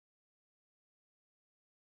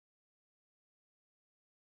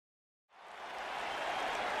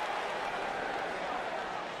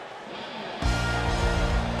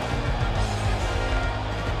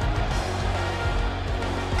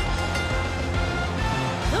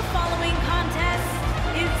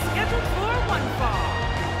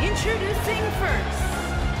Introducing first,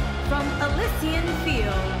 from Elysian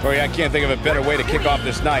Field. Corey, I can't think of a better way to kick off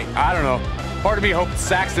this night. I don't know. Part of me hoped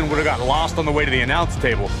Saxton would have got lost on the way to the announce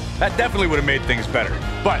table. That definitely would have made things better,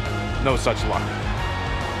 but no such luck.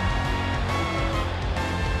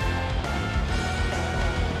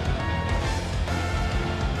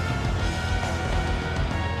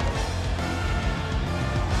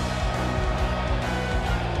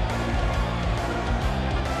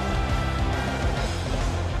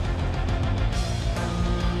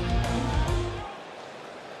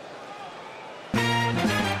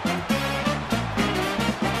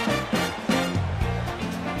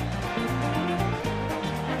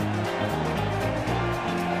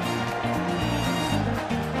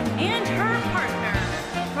 And her partner,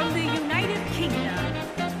 from the United Kingdom,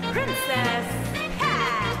 Princess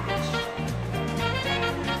Patch.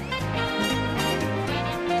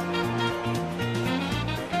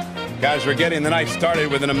 Guys, we're getting the night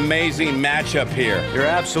started with an amazing matchup here. You're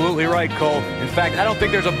absolutely right, Cole. In fact, I don't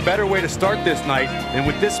think there's a better way to start this night than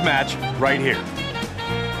with this match right here.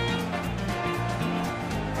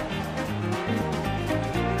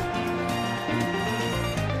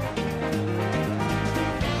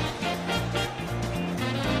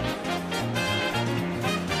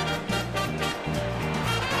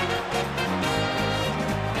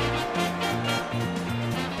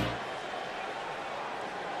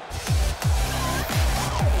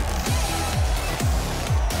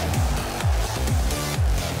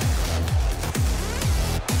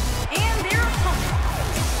 And their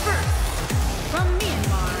opponent, first, from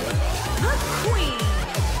Myanmar, the Queen.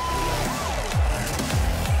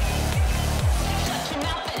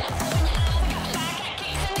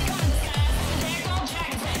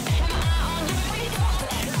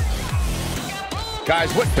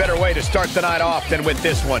 Guys, what better way to start the night off than with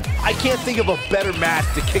this one? I can't think of a better match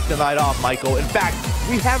to kick the night off, Michael. In fact,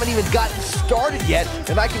 we haven't even gotten started yet,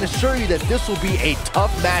 and I can assure you that this will be a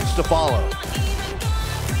tough match to follow.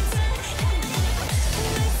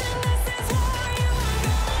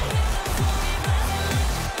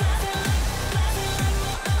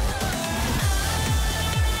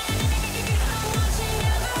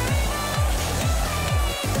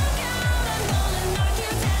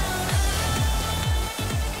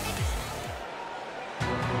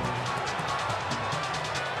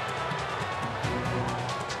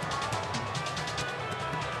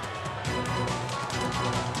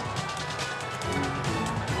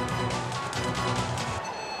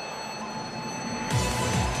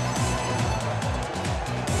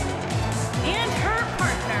 And her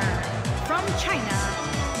partner, from China,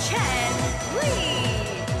 Chun-Li.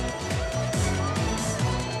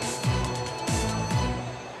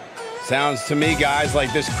 Sounds to me, guys,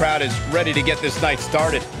 like this crowd is ready to get this night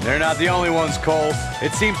started. They're not the only ones, Cole.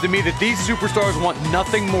 It seems to me that these superstars want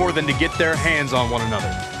nothing more than to get their hands on one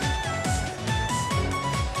another.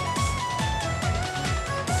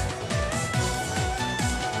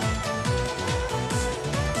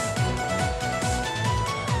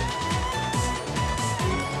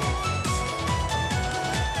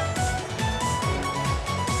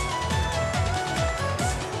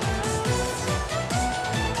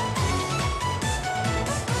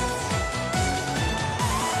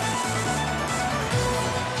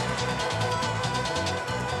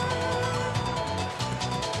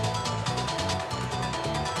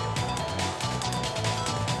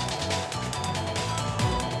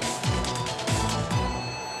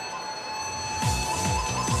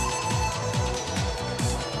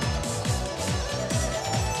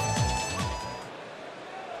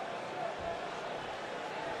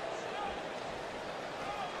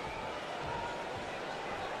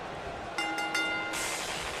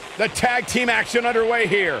 The tag team action underway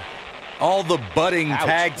here. All the budding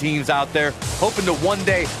tag teams out there hoping to one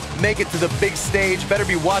day make it to the big stage better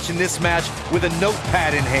be watching this match with a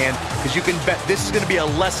notepad in hand, because you can bet this is going to be a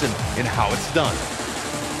lesson in how it's done.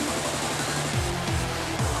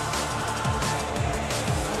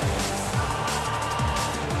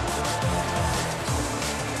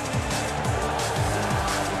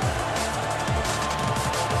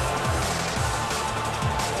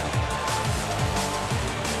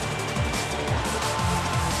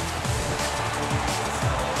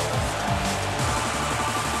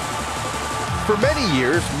 For many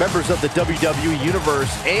years, members of the WWE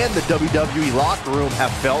Universe and the WWE locker room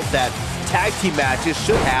have felt that tag team matches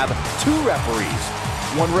should have two referees.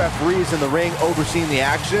 One referee is in the ring overseeing the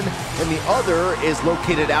action, and the other is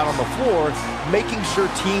located out on the floor, making sure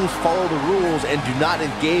teams follow the rules and do not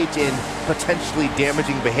engage in potentially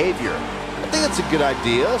damaging behavior. I think that's a good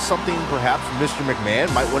idea, something perhaps Mr. McMahon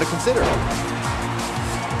might want to consider.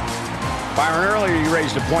 Byron, earlier you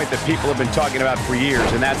raised a point that people have been talking about for years,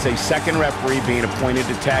 and that's a second referee being appointed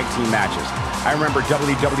to tag team matches. I remember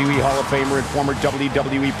WWE Hall of Famer and former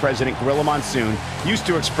WWE President Gorilla Monsoon used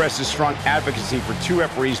to express his strong advocacy for 2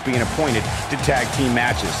 referees being appointed to tag team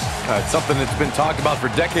matches. It's something that's been talked about for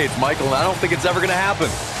decades, Michael, and I don't think it's ever going to happen.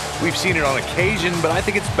 We've seen it on occasion, but I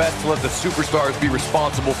think it's best to let the superstars be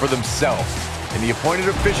responsible for themselves. And the appointed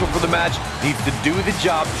official for the match needs to do the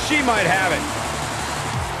job. She might have it.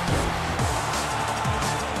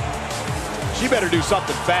 She better do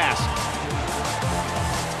something fast.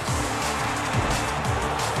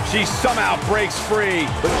 She somehow breaks free.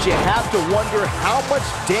 But you have to wonder how much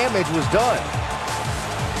damage was done.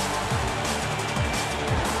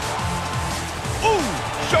 Ooh,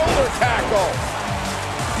 shoulder tackle.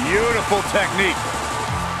 Beautiful technique.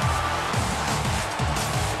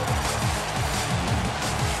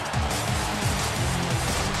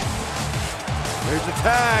 There's the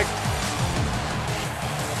tag.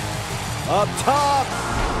 Up top.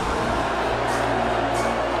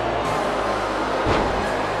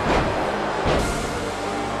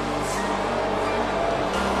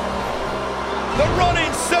 The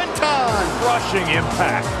running senton. Crushing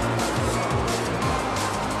impact.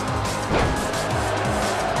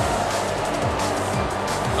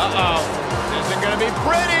 Uh-oh. This isn't going to be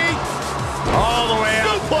pretty. All the way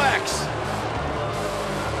out. Suplex.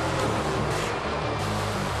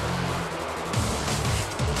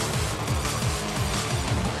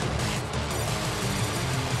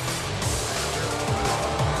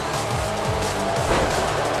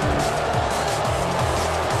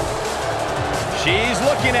 She's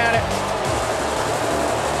looking at it.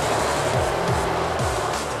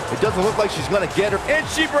 It doesn't look like she's going to get her. And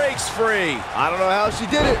she breaks free. I don't know how she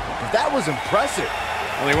did it, but that was impressive.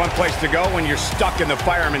 Only one place to go when you're stuck in the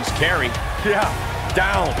fireman's carry. Yeah,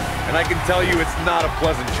 down. And I can tell you it's not a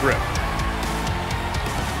pleasant trip.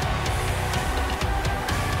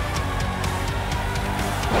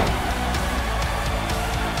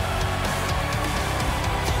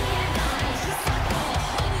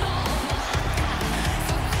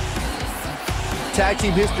 Tag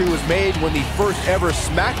team history was made when the first ever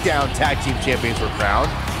SmackDown Tag Team Champions were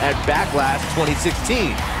crowned at Backlash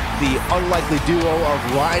 2016. The unlikely duo of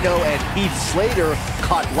Rhino and Heath Slater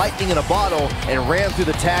caught lightning in a bottle and ran through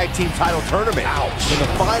the tag team title tournament. Ouch. In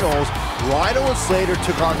the finals, Rhino and Slater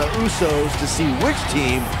took on the Usos to see which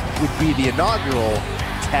team would be the inaugural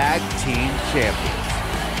Tag Team Champions.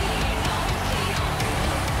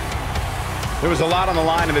 There was a lot on the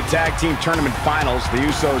line in the tag team tournament finals. The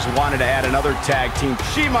Usos wanted to add another tag team.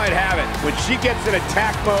 She might have it. When she gets in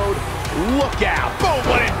attack mode, look out. Boom,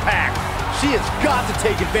 what impact. She has got to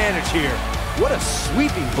take advantage here. What a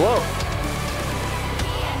sweeping blow.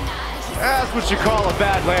 That's what you call a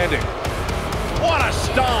bad landing. What a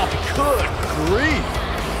stomp. Good grief.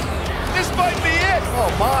 This might be it.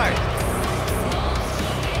 Oh, my.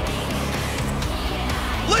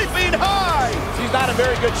 Leaping high. She's not in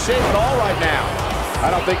very good shape at all right now. I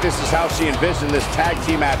don't think this is how she envisioned this tag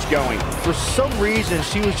team match going. For some reason,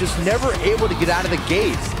 she was just never able to get out of the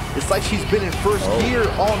gates. It's like she's been in first gear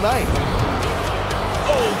all night.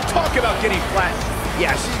 Oh, talk about getting flat.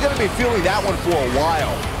 Yeah, she's going to be feeling that one for a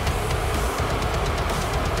while.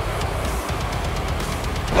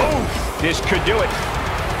 Oh, this could do it.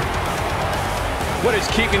 What is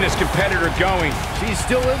keeping this competitor going? She's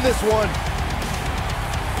still in this one.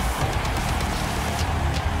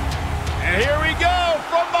 And here we go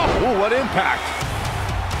from the... Ooh, what impact.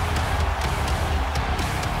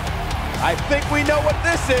 I think we know what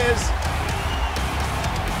this is.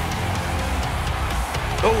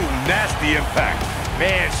 Oh, nasty impact.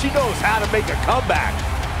 Man, she knows how to make a comeback.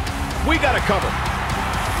 We got to cover.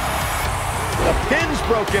 The pin's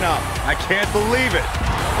broken up. I can't believe it.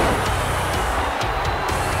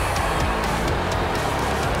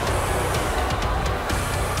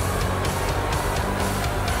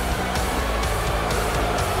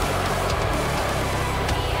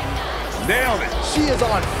 Nailed it. She is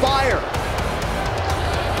on fire.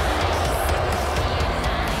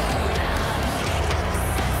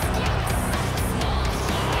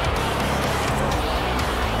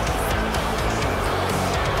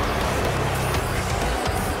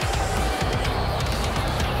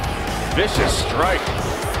 Vicious strike.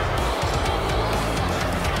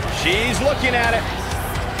 She's looking at it.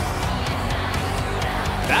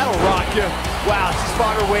 That'll rock you. Wow, she's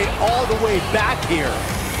fought her way all the way back here.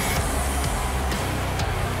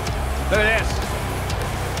 Look at this.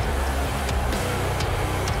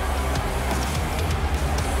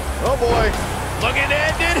 Oh, boy. Looking to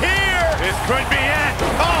end it here. This could be it.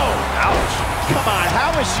 Oh, ouch. Come on,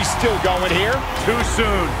 how is she still going here? Too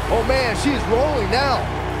soon. Oh man, she is rolling now.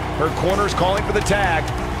 Her corner's calling for the tag.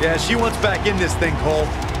 Yeah, she wants back in this thing, Cole.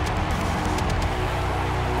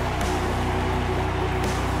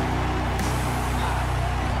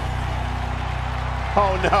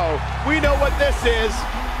 Oh no, we know what this is.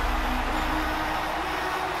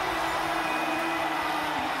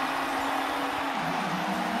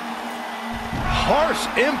 Harsh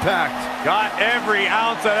impact. Got every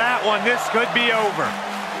ounce of that one. This could be over.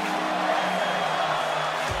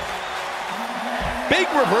 Big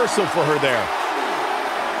reversal for her there.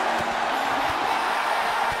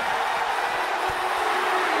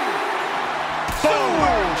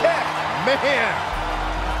 Boom! Kick. Man.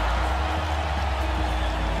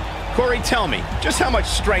 Corey, tell me, just how much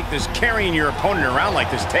strength does carrying your opponent around like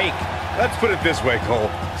this take? Let's put it this way, Cole.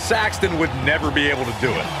 Saxton would never be able to do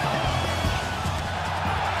it.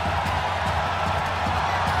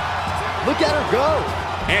 Look at her go.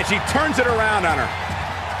 And she turns it around on her.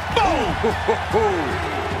 Boom!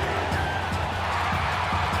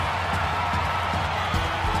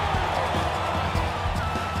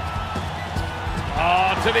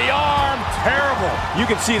 Oh, to the arm. Terrible. You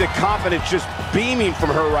can see the confidence just beaming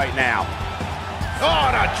from her right now. Oh,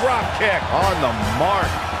 and a drop kick. On the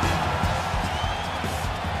mark.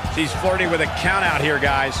 She's flirting with a count out here,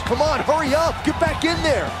 guys. Come on, hurry up. Get back in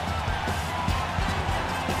there.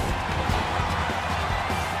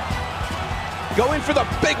 Going for the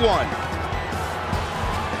big one.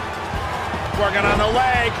 Working on the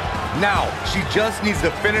leg. Now, she just needs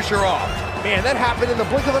to finish her off. Man, that happened in the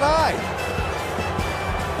blink of an eye.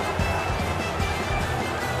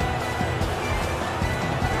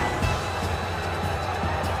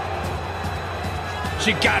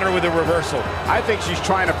 She got her with a reversal. I think she's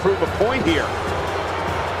trying to prove a point here.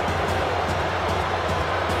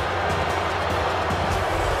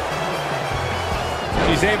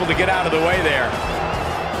 She's able to get out of the way there.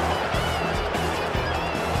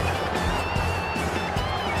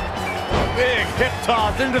 Big hip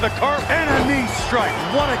toss into the carpet and a knee strike.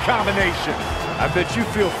 What a combination. I bet you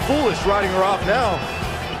feel foolish riding her off now.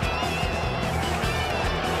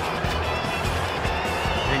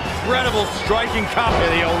 Incredible striking combo.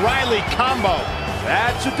 The O'Reilly combo.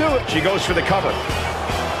 That should do it. She goes for the cover.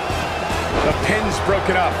 The pin's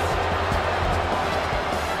broken up.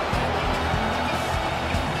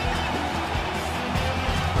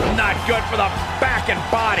 Not good for the back and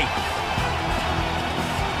body.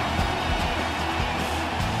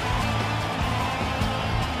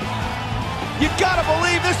 You gotta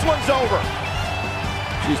believe this one's over.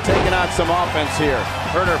 She's taking on some offense here.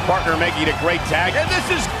 Her and her partner making a great tag. And this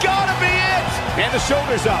has gotta be it! And the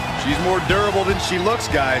shoulder's up. She's more durable than she looks,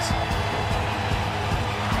 guys.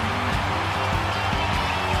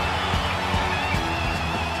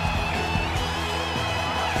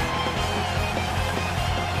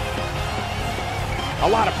 A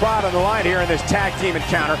lot of pride on the line here in this tag team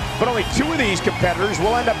encounter, but only two of these competitors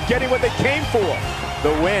will end up getting what they came for,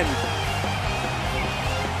 the win.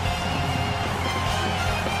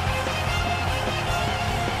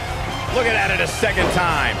 Looking at it a second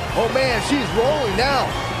time. Oh man, she's rolling now.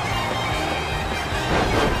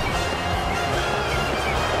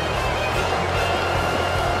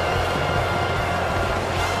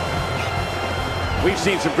 We've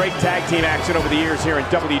seen some great tag team action over the years here in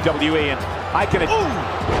WWE, and I can... Ooh,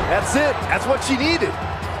 that's it. That's what she needed.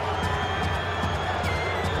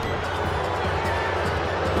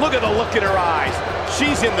 Look at the look in her eyes.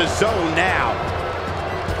 She's in the zone now.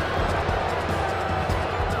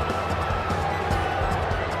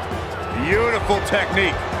 Beautiful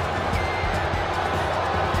technique.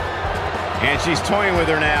 And she's toying with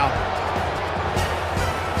her now.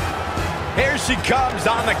 Here she comes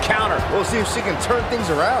on the counter. We'll see if she can turn things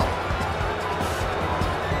around.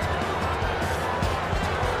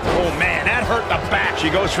 Oh man, that hurt the back. She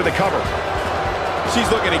goes for the cover. She's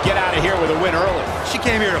looking to get out of here with a win early. She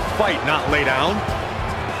came here to fight, not lay down.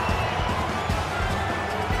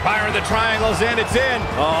 Firing the triangles in, it's in.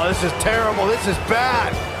 Oh, this is terrible. This is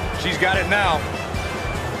bad. She's got it now.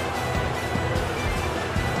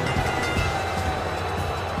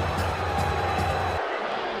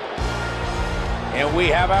 And we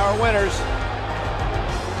have our winners.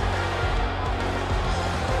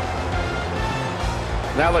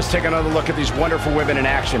 Now let's take another look at these wonderful women in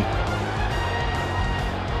action.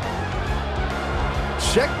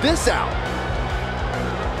 Check this out.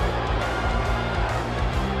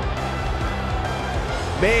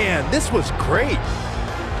 Man, this was great.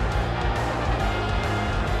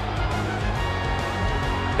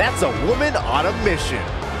 That's a woman on a mission.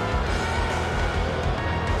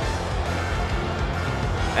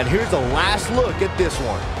 And here's a last look at this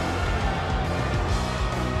one.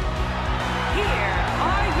 Here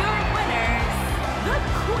are your winners, the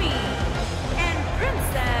Queen and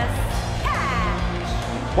Princess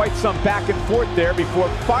Cash. Quite some back and forth there before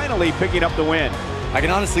finally picking up the win. I can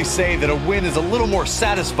honestly say that a win is a little more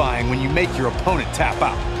satisfying when you make your opponent tap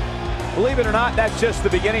out. Believe it or not, that's just the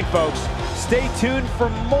beginning, folks. Stay tuned for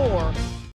more.